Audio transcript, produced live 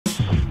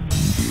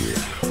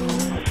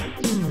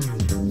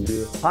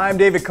Hi, I'm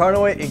David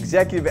Carnoy,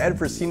 Executive Ed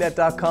for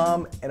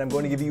CNET.com, and I'm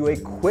going to give you a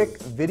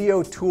quick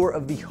video tour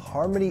of the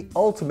Harmony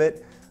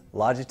Ultimate,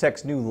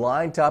 Logitech's new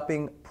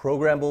line-topping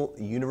programmable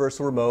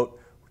universal remote,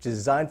 which is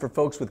designed for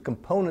folks with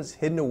components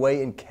hidden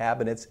away in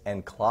cabinets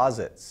and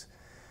closets.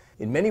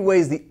 In many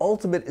ways, the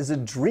Ultimate is a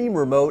dream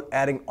remote,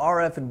 adding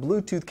RF and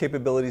Bluetooth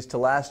capabilities to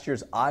last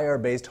year's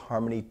IR-based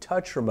Harmony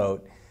Touch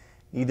remote.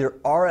 Neither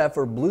RF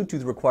or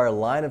Bluetooth require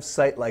line of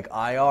sight like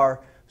IR,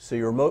 so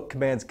your remote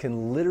commands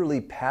can literally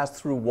pass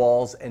through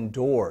walls and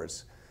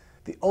doors.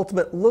 The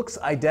Ultimate looks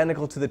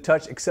identical to the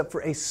Touch except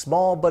for a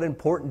small but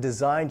important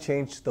design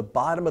change to the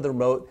bottom of the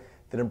remote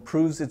that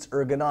improves its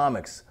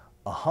ergonomics,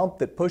 a hump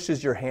that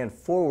pushes your hand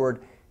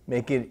forward,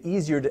 making it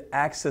easier to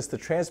access the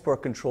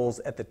transport controls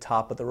at the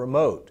top of the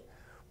remote.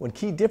 One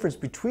key difference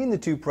between the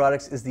two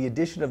products is the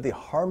addition of the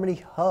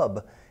Harmony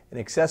Hub, an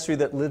accessory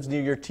that lives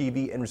near your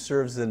TV and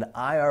serves as an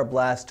IR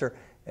blaster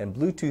and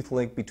Bluetooth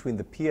link between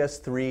the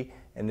PS3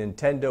 and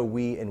Nintendo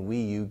Wii and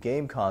Wii U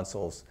game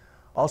consoles.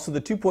 Also, the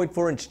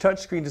 2.4-inch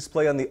touchscreen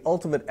display on the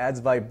Ultimate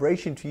adds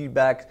vibration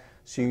feedback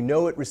so you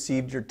know it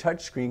received your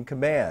touchscreen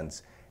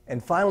commands.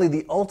 And finally,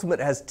 the Ultimate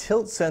has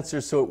tilt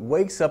sensors so it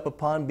wakes up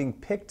upon being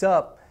picked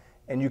up,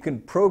 and you can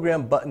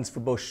program buttons for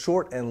both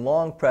short and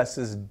long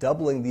presses,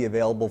 doubling the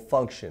available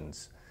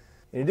functions.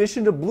 In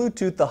addition to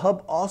Bluetooth, the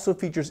Hub also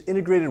features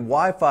integrated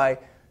Wi-Fi,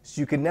 so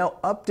you can now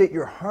update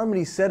your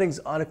Harmony settings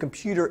on a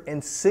computer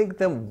and sync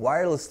them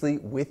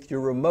wirelessly with your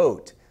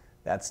remote.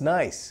 That's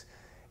nice.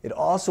 It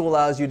also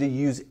allows you to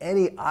use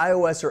any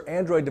iOS or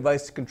Android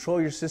device to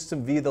control your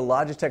system via the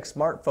Logitech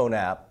smartphone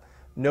app.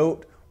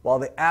 Note, while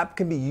the app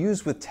can be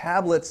used with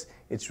tablets,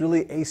 it's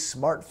really a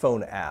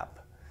smartphone app.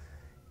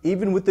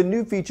 Even with the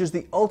new features,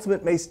 the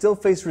Ultimate may still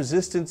face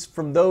resistance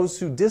from those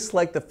who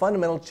dislike the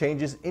fundamental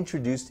changes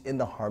introduced in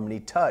the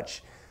Harmony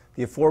Touch.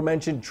 The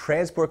aforementioned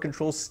transport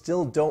controls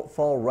still don't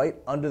fall right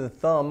under the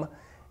thumb,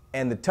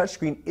 and the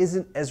touchscreen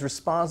isn't as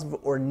responsive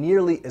or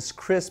nearly as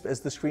crisp as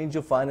the screens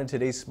you'll find on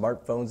today's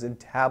smartphones and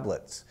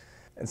tablets.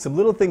 And some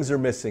little things are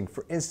missing.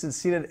 For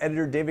instance, CNET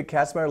editor David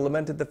Katzmeyer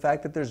lamented the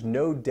fact that there's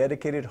no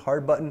dedicated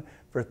hard button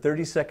for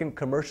 30-second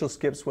commercial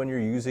skips when you're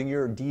using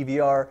your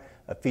DVR,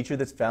 a feature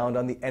that's found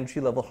on the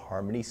entry-level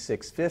Harmony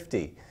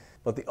 650.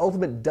 But the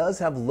Ultimate does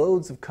have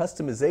loads of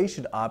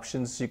customization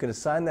options, so you can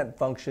assign that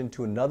function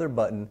to another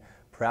button,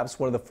 perhaps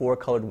one of the four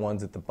colored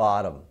ones at the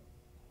bottom.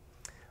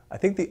 I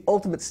think the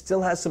Ultimate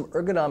still has some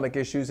ergonomic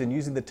issues, and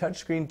using the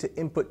touchscreen to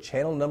input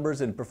channel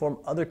numbers and perform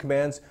other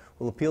commands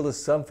will appeal to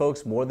some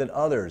folks more than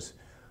others.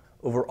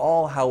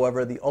 Overall,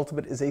 however, the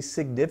Ultimate is a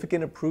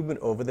significant improvement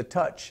over the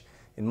Touch.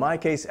 In my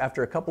case,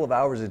 after a couple of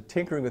hours of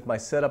tinkering with my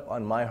setup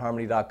on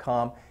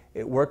myharmony.com,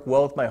 it worked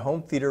well with my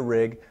home theater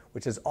rig,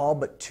 which has all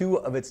but 2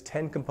 of its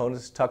 10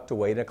 components tucked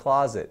away in a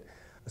closet.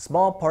 A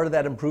small part of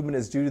that improvement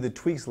is due to the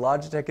tweaks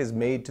Logitech has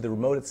made to the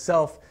remote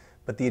itself,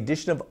 but the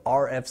addition of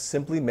RF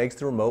simply makes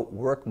the remote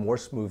work more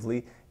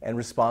smoothly and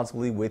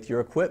responsibly with your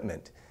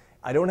equipment.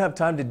 I don't have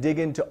time to dig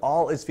into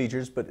all its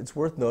features, but it's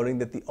worth noting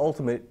that the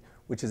Ultimate,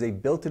 which is a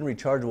built-in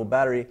rechargeable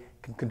battery,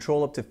 can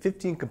control up to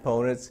 15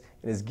 components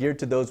and is geared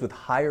to those with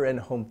higher-end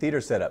home theater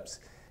setups.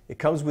 It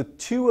comes with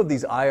 2 of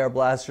these IR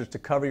blasters to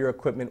cover your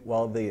equipment,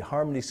 while the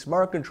Harmony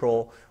Smart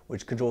Control,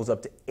 which controls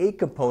up to 8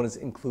 components,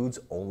 includes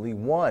only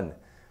 1.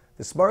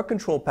 The Smart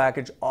Control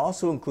package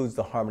also includes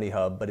the Harmony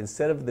Hub, but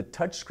instead of the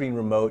touchscreen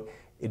remote,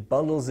 it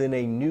bundles in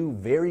a new,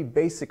 very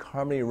basic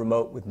Harmony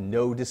remote with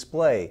no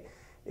display.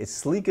 It's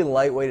sleek and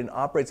lightweight and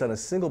operates on a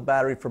single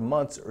battery for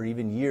months or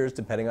even years,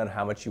 depending on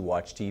how much you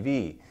watch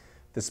TV.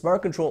 The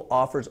Smart Control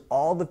offers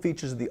all the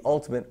features of the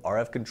Ultimate: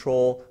 RF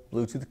control,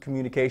 Bluetooth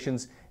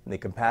communications, and the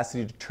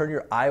capacity to turn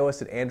your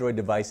iOS and Android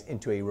device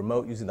into a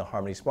remote using the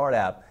Harmony Smart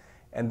app.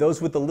 And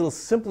those with the little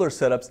simpler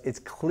setups, it's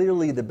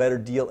clearly the better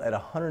deal at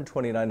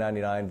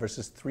 $129.99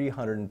 versus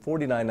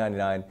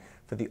 $349.99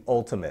 for the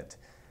Ultimate.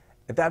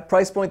 At that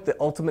price point, the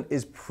Ultimate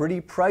is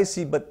pretty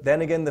pricey, but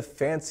then again, the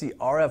fancy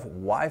RF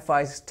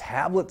Wi-Fi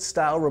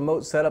tablet-style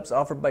remote setups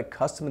offered by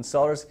custom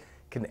installers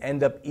can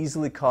end up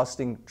easily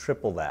costing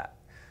triple that.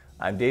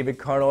 I'm David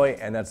Carnoy,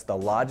 and that's the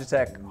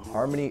Logitech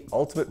Harmony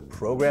Ultimate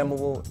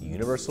Programmable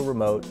Universal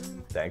Remote.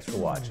 Thanks for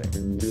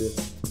watching.